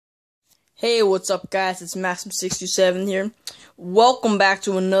Hey, what's up, guys? It's Maxim627 here. Welcome back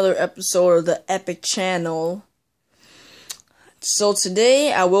to another episode of the Epic Channel. So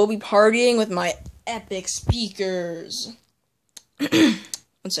today, I will be partying with my Epic speakers.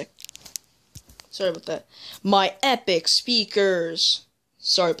 One sec. Sorry about that. My Epic speakers.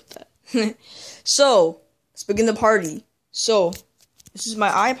 Sorry about that. So, let's begin the party. So, this is my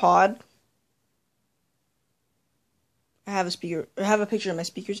iPod. I have a picture of my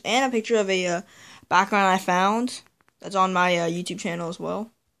speakers and a picture of a background I found that's on my YouTube channel as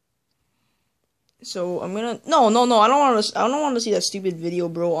well. So I'm gonna no, I don't want to see that stupid video,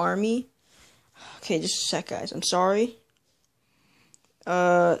 bro. Army. Okay, just a sec, guys. I'm sorry.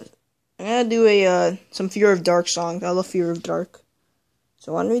 I'm gonna do some Fear of Dark songs. I love Fear of Dark.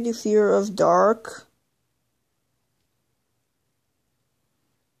 So why don't we do Fear of Dark?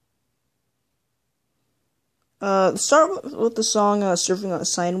 Start with the song Surfing on a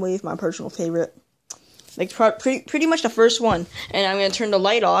Sine Wave, my personal favorite. Like, pretty much the first one. And I'm going to turn the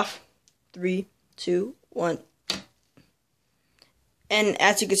light off. 3, 2, 1. And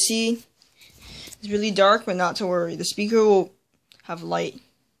as you can see, it's really dark, but not to worry. The speaker will have light.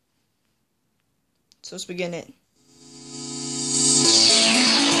 So let's begin it.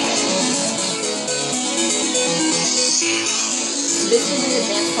 This is an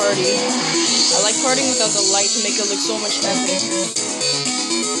advanced party. I like partying without the light to make it look so much epic.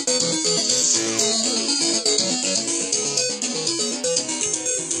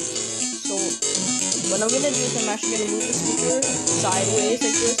 So, what I'm gonna do is I'm actually gonna move the speaker sideways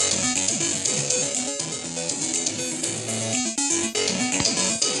like this.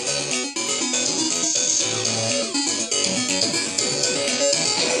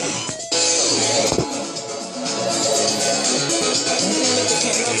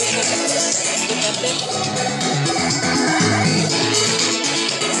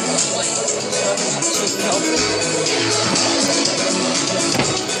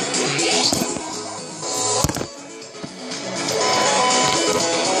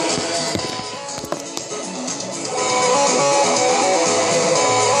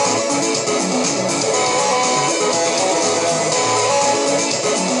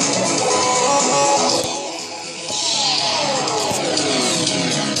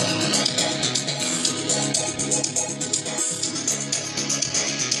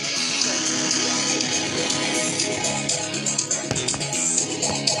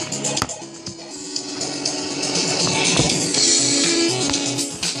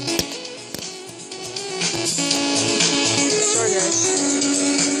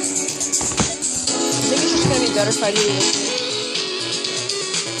 Better if I do this.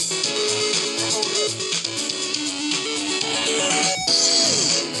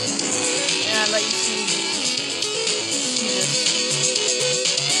 And I let you see this.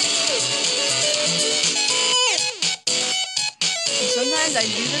 And sometimes I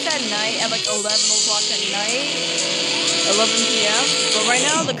do this at night at like 11 o'clock at night, 11 p.m. But right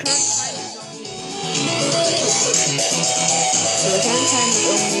now the current time is only so the current time is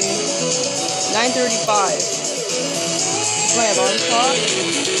only 9:35. My alarm clock.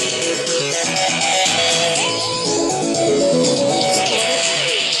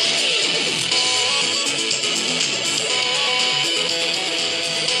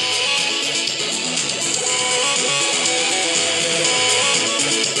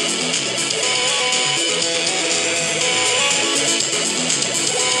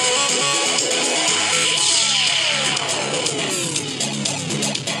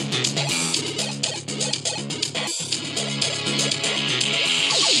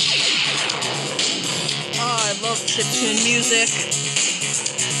 I love chiptune music.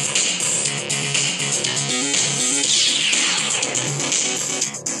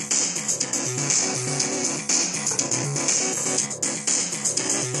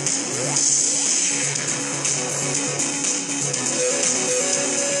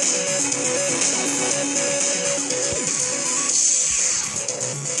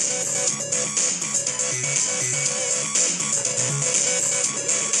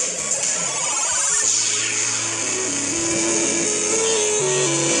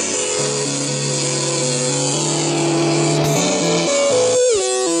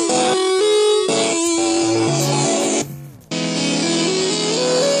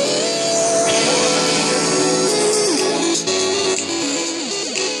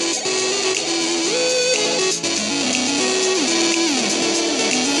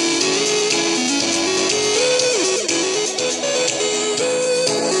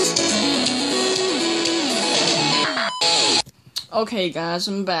 Okay, guys,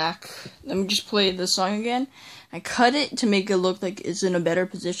 I'm back. Let me just play the song again. I cut it to make it look like it's in a better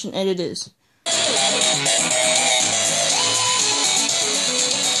position, and it is.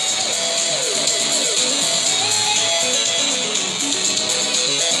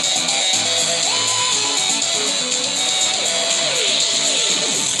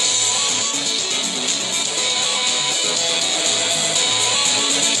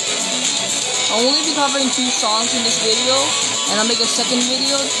 I'll only be covering 2 songs in this video, and I'll make a second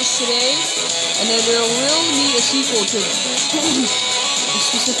video just today, and then there will be a sequel to a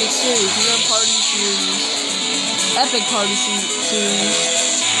specific series, another party series, epic party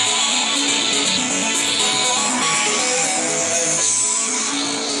series.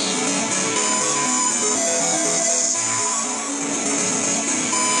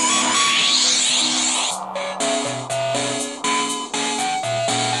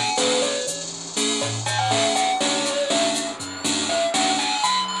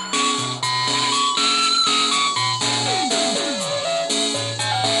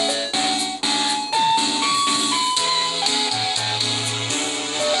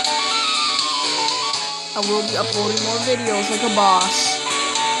 I will be uploading more videos like a boss.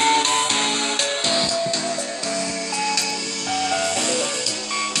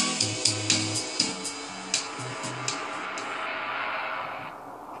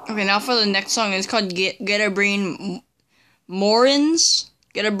 Okay, now for the next song. It's called Get a Brain Morins.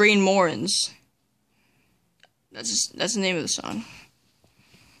 Get a Brain Morins. That's the name of the song.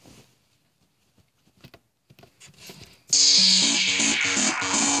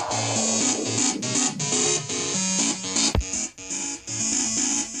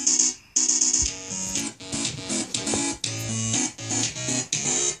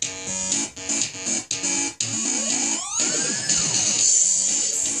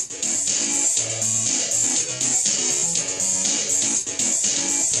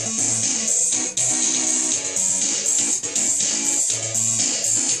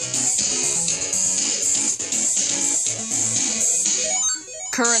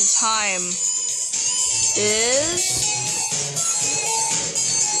 Current time is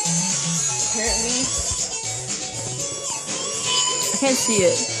apparently, I can't see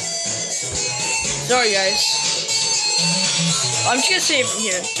it. Sorry guys. I'm just gonna say it from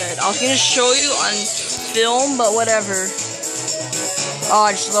here instead. I was gonna show you on film, but whatever. Oh,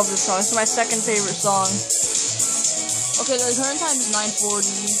 I just love this song. It's my second favorite song. Okay, the current time is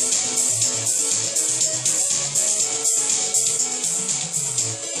 9:40.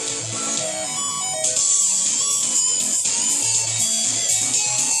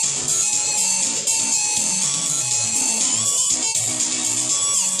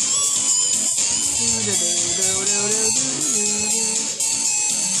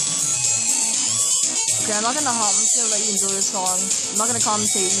 Okay, I'm just gonna let you enjoy the song. I'm not gonna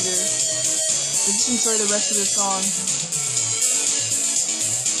commentate either. So just enjoy the rest of the song.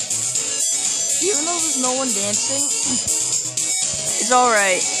 Even though there's no one dancing, it's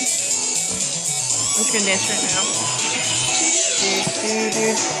alright. I'm just gonna dance right now.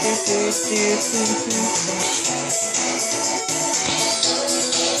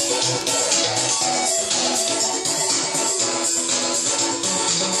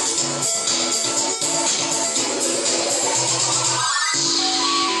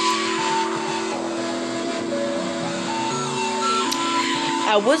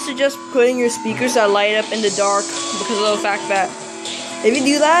 I would suggest putting your speakers that light up in the dark because of the fact that if you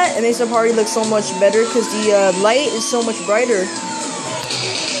do that, it makes the party look so much better because the light is so much brighter.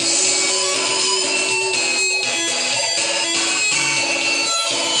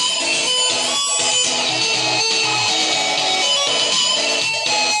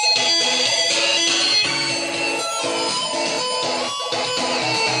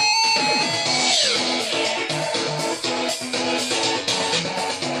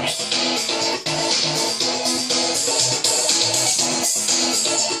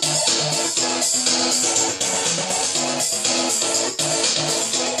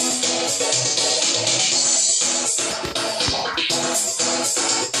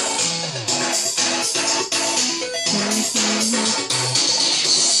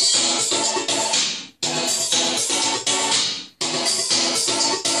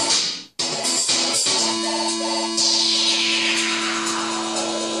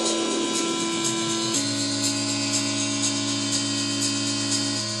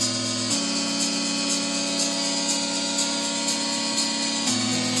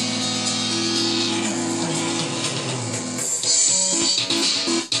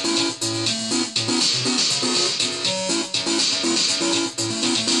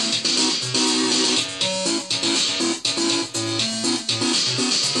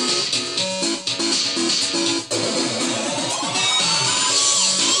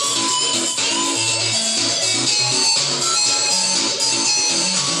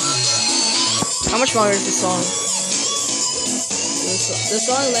 much longer is this song? The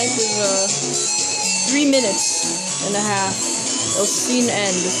song length is 3 minutes and a half. It'll soon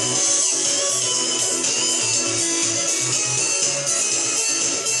end.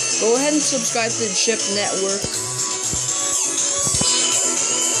 Go ahead and subscribe to the Chip Network.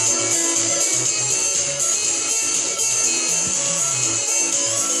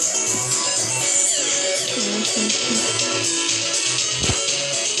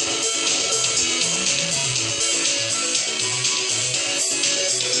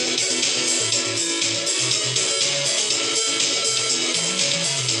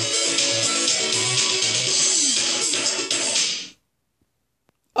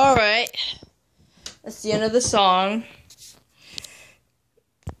 Alright, that's the end of the song.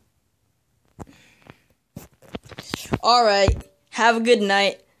 Alright, have a good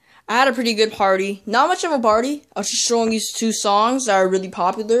night. I had a pretty good party. Not much of a party. I was just showing you 2 songs that are really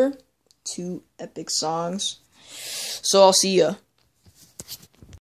popular. 2 epic songs. So I'll see ya.